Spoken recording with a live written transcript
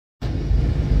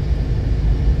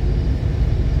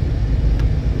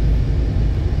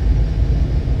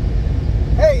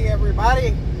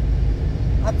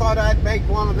thought I'd make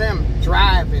one of them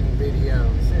driving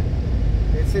videos.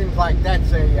 It seems like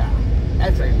that's a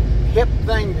hip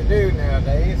thing to do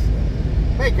nowadays.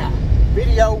 Make a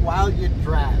video while you're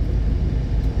driving.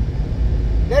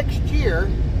 Next year,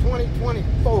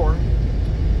 2024,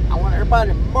 I want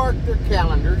everybody to mark their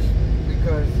calendars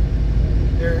because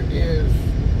there is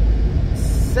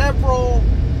several,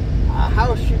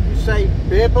 how should you say,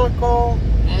 biblical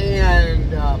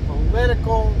and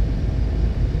political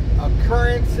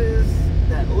occurrences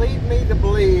that lead me to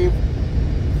believe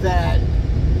that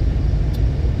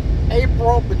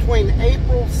between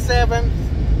April 7th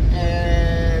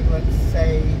and let's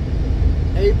say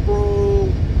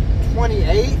April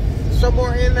 28th,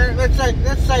 somewhere in there. Let's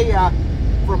say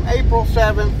from April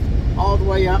 7th all the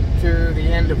way up to the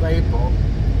end of April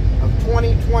of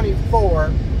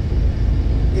 2024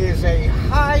 is a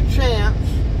high chance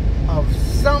of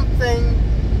something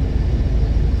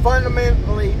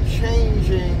fundamentally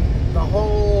changing the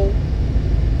whole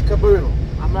caboodle.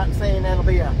 I'm not saying that'll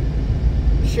be a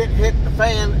shit hit the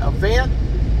fan event,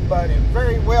 but it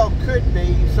very well could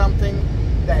be something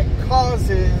that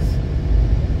causes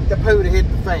the poo to hit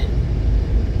the fan.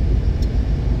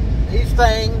 These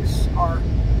things are,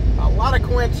 a lot of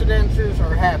coincidences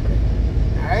are happening.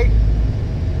 Alright?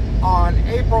 On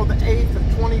April the 8th of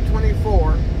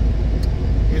 2024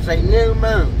 is a new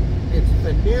moon. It's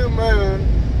the new moon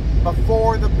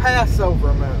before the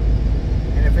Passover moon.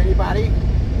 And if anybody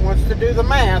wants to do the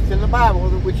math in the Bible,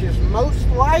 which is most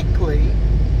likely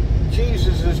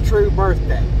Jesus' true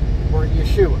birthday, or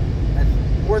Yeshua. That's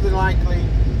more than likely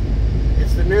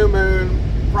it's the new moon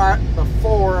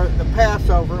before the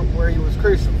Passover where he was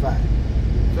crucified.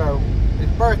 So his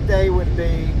birthday would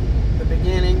be the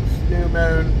beginnings, new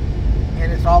moon,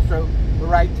 and it's also the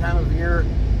right time of year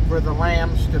for the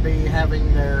lambs to be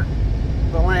having the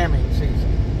lambing season.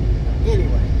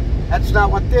 Anyway, that's not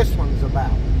what this one's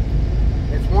about.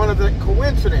 It's one of the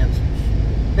coincidences.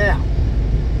 Now,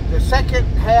 the second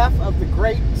half of the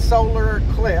great solar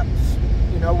eclipse,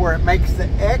 you know, where it makes the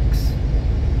X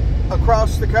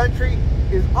across the country,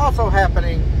 is also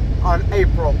happening on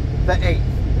April the 8th.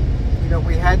 You know,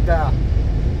 we had the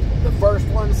first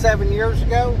one 7 years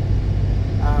ago,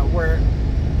 where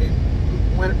it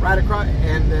went right across,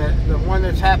 and the one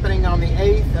that's happening on the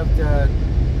 8th of the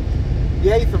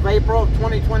 8th of April of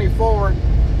 2024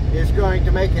 is going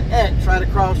to make an X right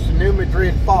across the New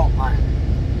Madrid fault line.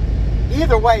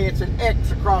 Either way, it's an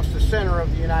X across the center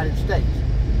of the United States,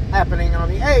 happening on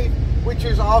the 8th, which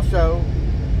is also,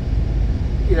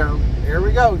 you know, here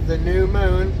we go, the new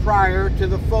moon prior to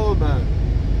the full moon.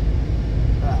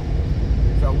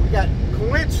 So we got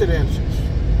coincidences.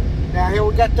 Now here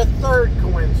we got the third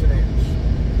coincidence.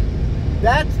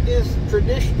 That is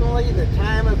traditionally the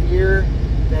time of year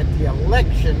that the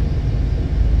election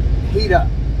heat up.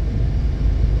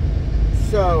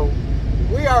 So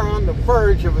we are on the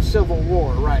verge of a civil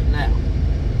war right now.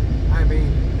 I mean,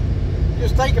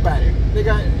 just think about it.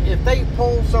 If they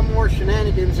pull some more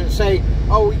shenanigans and say,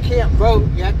 "Oh, we can't vote.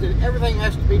 Everything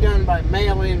has to be done by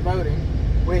mail-in voting,"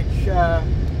 which,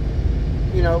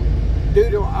 you know, due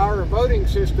to our voting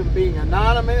system being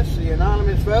anonymous, the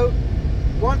anonymous vote,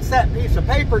 once that piece of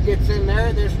paper gets in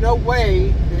there, there's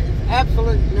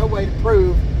absolutely no way to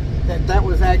prove that that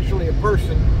was actually a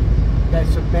person that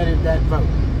submitted that vote.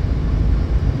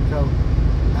 So,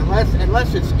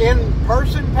 unless it's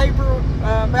in-person paper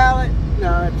ballot,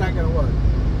 no, it's not going to work.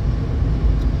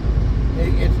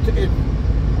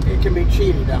 It can be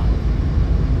cheated on.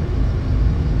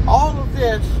 All of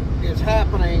this is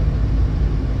happening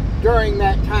during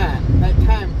that time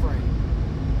frame.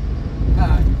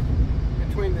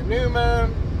 Between the new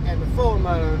moon and the full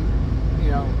moon,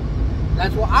 you know,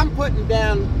 that's what I'm putting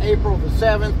down April the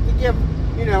 7th to give,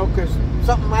 you know, because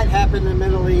something might happen in the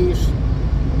Middle East.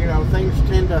 You know, things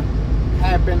tend to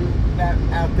happen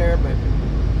out there, but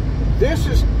this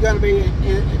is going to be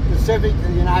specific to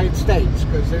the United States,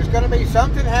 because there's going to be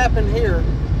something happen here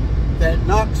that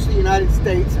knocks the United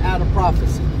States out of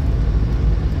prophecy.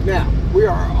 Now, we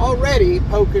are already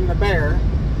poking the bear,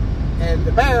 and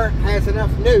the bear has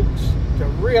enough nukes to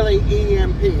really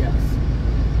EMP us.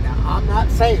 Now, I'm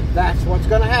not saying that's what's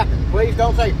going to happen. Please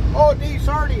don't say, "Oh, D.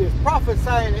 Sardi is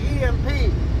prophesying an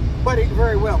EMP," but it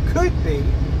very well could be.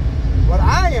 What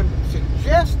I am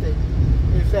suggesting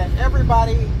is that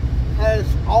everybody has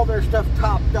all their stuff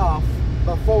topped off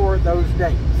before those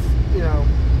dates. You know,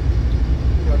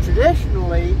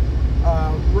 traditionally,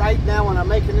 right now when I'm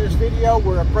making this video,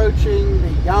 we're approaching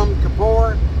the Yom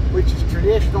Kippur, which is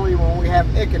traditionally when we have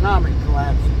economic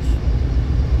collapses.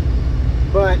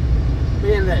 But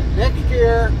being that next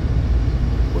year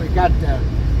we got the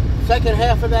second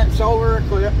half of that solar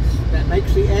eclipse that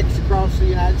makes the X across the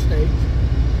United States.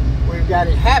 We've got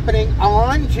it happening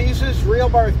on Jesus' real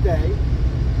birthday.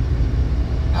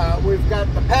 We've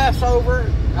got the Passover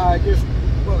just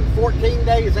 14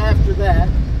 days after that,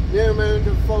 new moon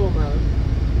to full moon.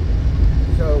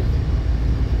 So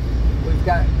we've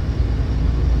got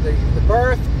the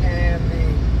birth and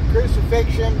the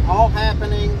crucifixion all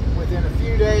happening within a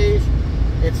few days.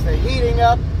 It's the heating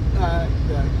up,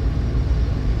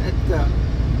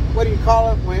 what do you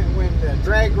call it, when the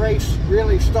drag race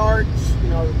really starts, you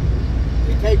know,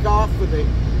 they take off with the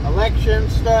election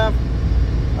stuff.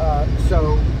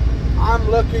 So I'm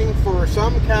looking for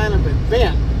some kind of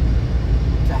event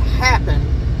to happen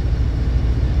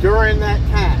during that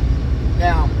time.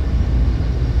 Now,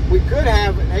 we could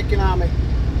have an economic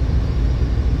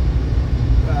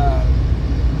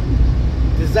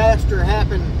disaster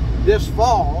happen this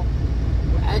fall.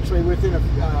 Actually, within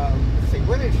let's see,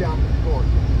 when is Yom Kippur?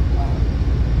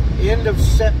 End of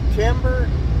September,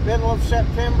 middle of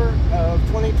September of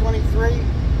 2023.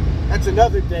 That's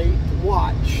another date to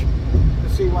watch to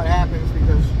see what happens,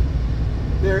 because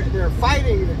they're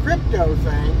fighting the crypto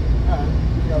thing.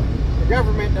 You know, the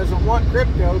government doesn't want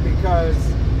crypto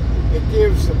because it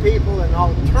gives the people an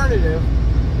alternative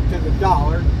to the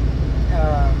dollar.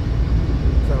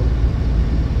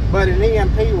 But an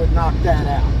EMP would knock that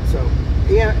out. So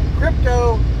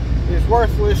crypto is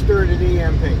worthless during an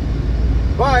EMP.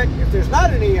 But if there's not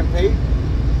an EMP,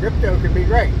 crypto could be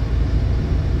great.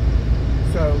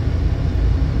 So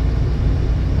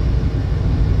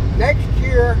next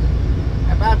year,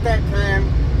 about that time,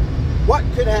 what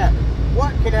could happen?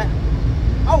 What could happen?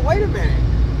 Oh, wait a minute.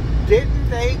 Didn't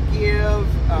they give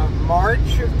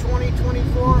March of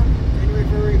 2024,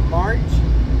 January, March,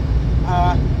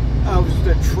 of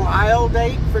the trial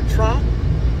date for Trump?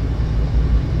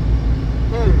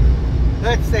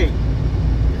 Let's see.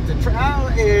 The trial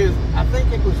is, I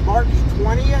think it was March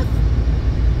 20th,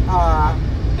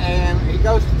 and he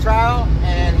goes to trial,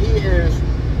 and he is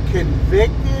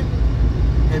convicted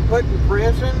and put in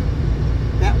prison.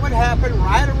 That would happen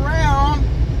right around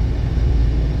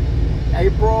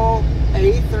April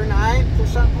 8th or 9th or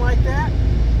something like that.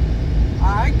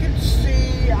 I could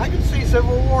see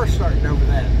civil war starting over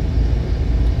that.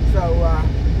 So,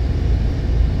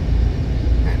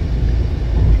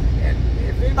 and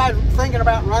if anybody's thinking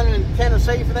about running in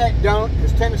Tennessee for that, don't,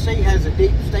 because Tennessee has a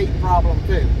deep state problem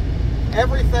too.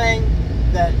 Everything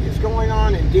that is going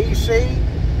on in D.C.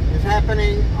 is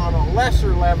happening on a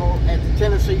lesser level at the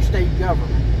Tennessee state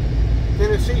government.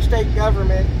 Tennessee state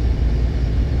government,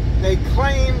 they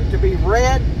claim to be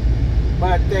red,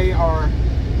 but they are,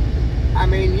 I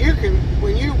mean, you can,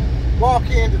 when you walk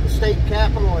into the state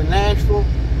capitol in Nashville,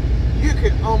 you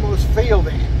can almost feel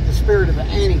the spirit of the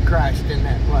Antichrist in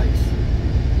that place.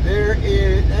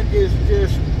 That is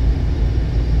just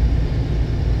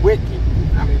wicked.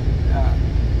 I mean,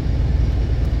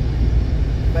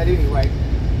 but anyway,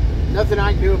 nothing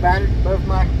I can do about it above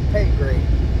my pay grade.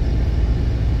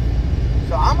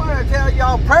 So I'm going to tell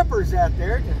y'all preppers out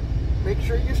there to make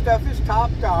sure your stuff is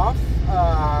topped off.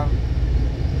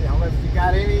 You know, if you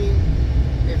got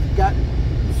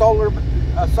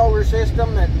a solar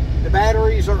system that the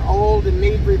batteries are old and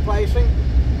need replacing,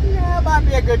 yeah, it might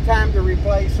be a good time to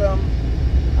replace them.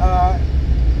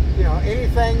 You know,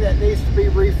 anything that needs to be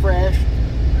refreshed,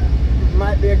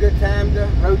 might be a good time to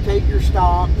rotate your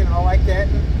stock and all like that,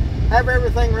 and have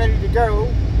everything ready to go.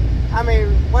 I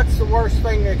mean, what's the worst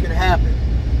thing that could happen?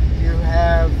 You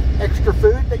have extra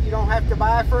food that you don't have to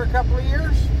buy for a couple of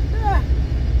years? Yeah,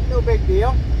 no big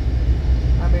deal.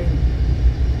 I mean,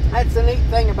 that's the neat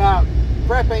thing about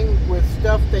prepping with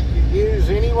stuff that you use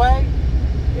anyway,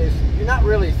 is you're not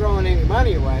really throwing any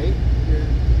money away.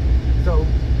 So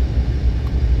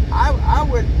I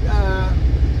would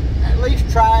at least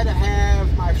try to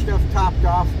have my stuff topped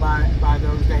off by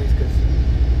those days, because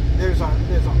there's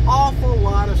an awful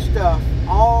lot of stuff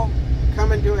all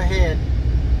coming to a head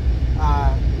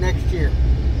next year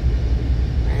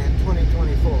and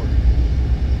 2024.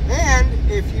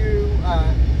 And if you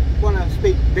want to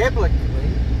speak biblically,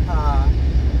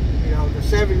 you know, the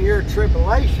 7-year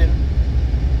tribulation,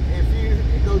 if you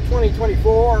go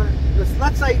 2024,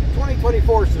 let's say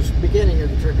 2024 is the beginning of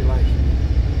the tribulation.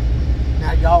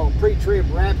 Now, y'all pre-trib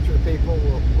rapture people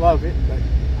will love it, but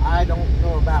I don't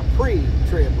know about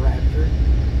pre-trib rapture.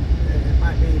 It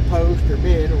might be post or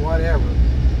mid or whatever.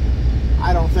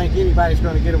 I don't think anybody's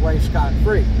going to get away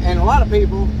scot-free. And a lot of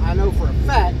people, I know for a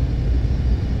fact,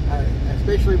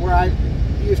 especially where I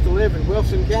used to live in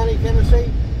Wilson County,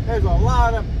 Tennessee, there's a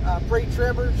lot of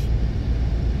pre-tribbers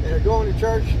that are going to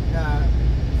church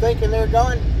thinking they're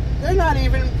going. they're not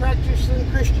even practicing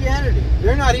Christianity.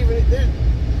 They're not even,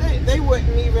 they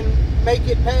wouldn't even make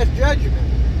it past judgment.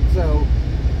 So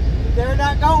they're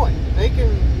not going. They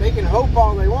can hope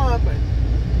all they want, but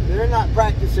they're not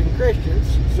practicing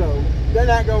Christians, so they're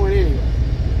not going anyway.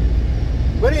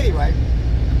 But anyway,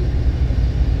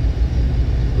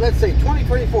 let's say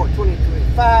 2024,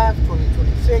 2025,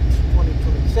 2026,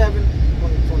 2027,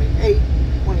 2028,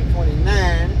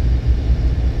 2029,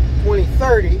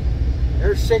 2030.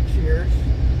 There's 6 years.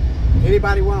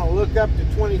 Anybody want to look up the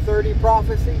 2030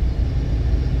 prophecy?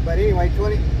 But anyway,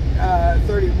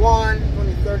 2031,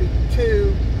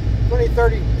 2032.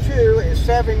 2032 is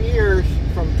 7 years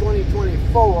from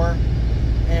 2024,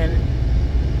 and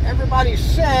everybody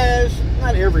says,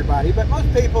 not everybody, but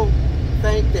most people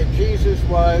think that Jesus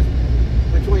was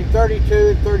between 32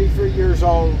 and 33 years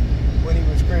old when he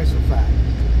was crucified.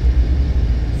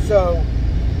 So,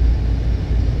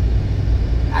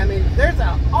 I mean, there's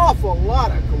an awful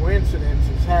lot of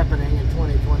coincidences happening in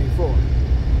 2024.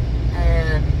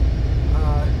 And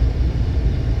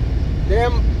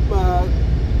them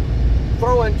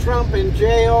throwing Trump in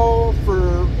jail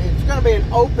for, it's going to be an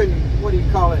open, what do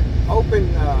you call it,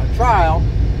 open trial.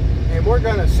 And we're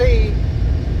going to see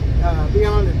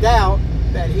beyond a doubt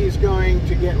that he's going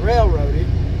to get railroaded.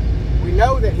 We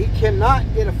know that he cannot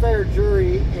get a fair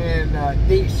jury in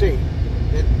D.C.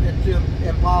 It's just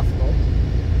impossible.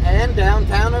 And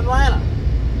downtown Atlanta.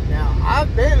 Now,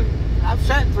 I've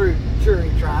sat through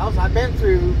jury trials. I've been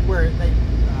through where they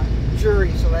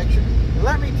jury selection. And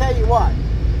let me tell you what,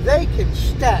 they can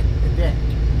stack the deck.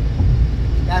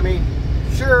 I mean,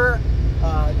 sure,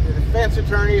 the defense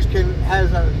attorneys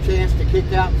has a chance to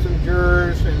kick out some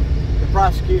jurors, and the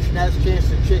prosecution has a chance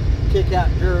to kick out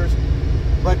jurors.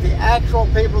 But the actual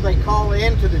people they call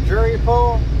into the jury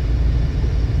pool,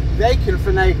 they can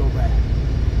finagle that.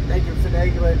 They can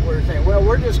finagle it where they say, well,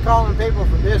 we're just calling people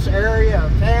from this area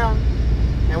of town,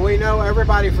 and we know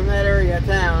everybody from that area of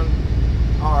town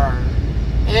are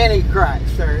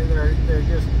anti-Christ. They're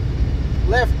just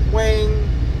left wing,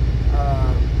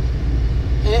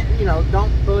 you know,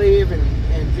 don't believe in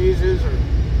Jesus or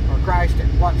Christ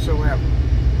whatsoever.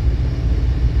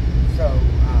 So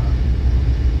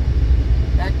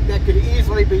that could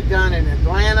easily be done in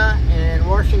Atlanta and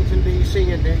Washington,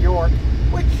 D.C. and New York,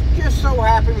 which just so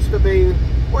happens to be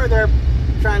where they're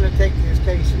trying to take his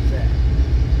cases at.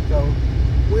 So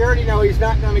we already know he's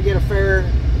not going to get a fair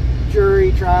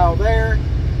jury trial there,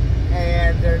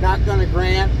 and they're not going to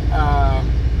grant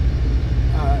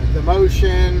the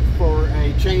motion for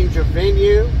a change of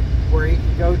venue where he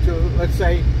can go to, let's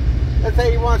say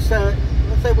he wants to,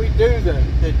 let's say we do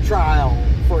the trial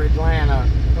for Atlanta,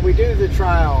 and we do the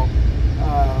trial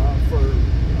for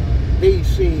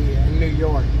D.C. and New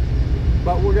York,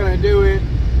 but we're going to do it,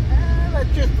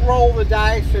 let's just roll the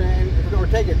dice or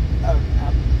take a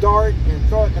dart and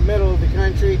throw it in the middle of the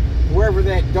country. Wherever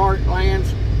that dart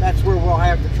lands, that's where we'll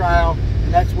have the trial,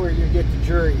 and that's where you get the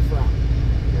jury from.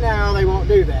 No, they won't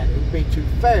do that. It would be too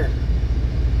fair.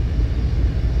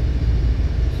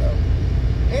 So,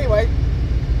 anyway,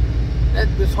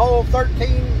 this whole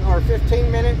 13 or 15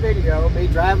 minute video of me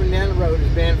driving down the road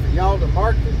has been for y'all to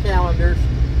mark your calendars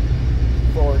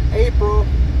for April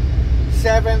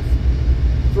 7th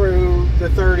through the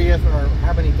 30th, or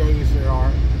how many days there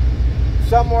are.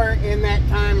 Somewhere in that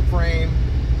time frame,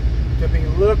 to be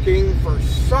looking for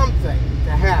something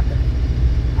to happen.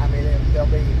 I mean, there'll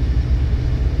be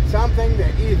something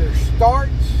that either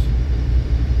starts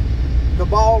the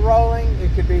ball rolling.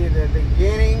 It could be the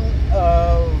beginning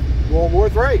of World War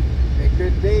III. It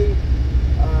could be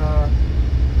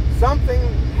something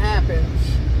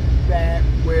happens that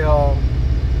will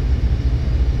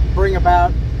bring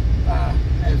about,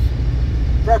 as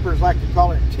preppers like to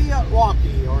call it,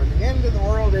 Teotwalkie, or the end of the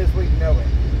world as we know it.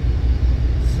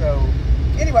 So,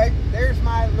 anyway, there's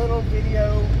my little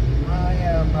video I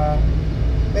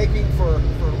am making for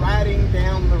riding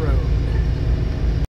down the road.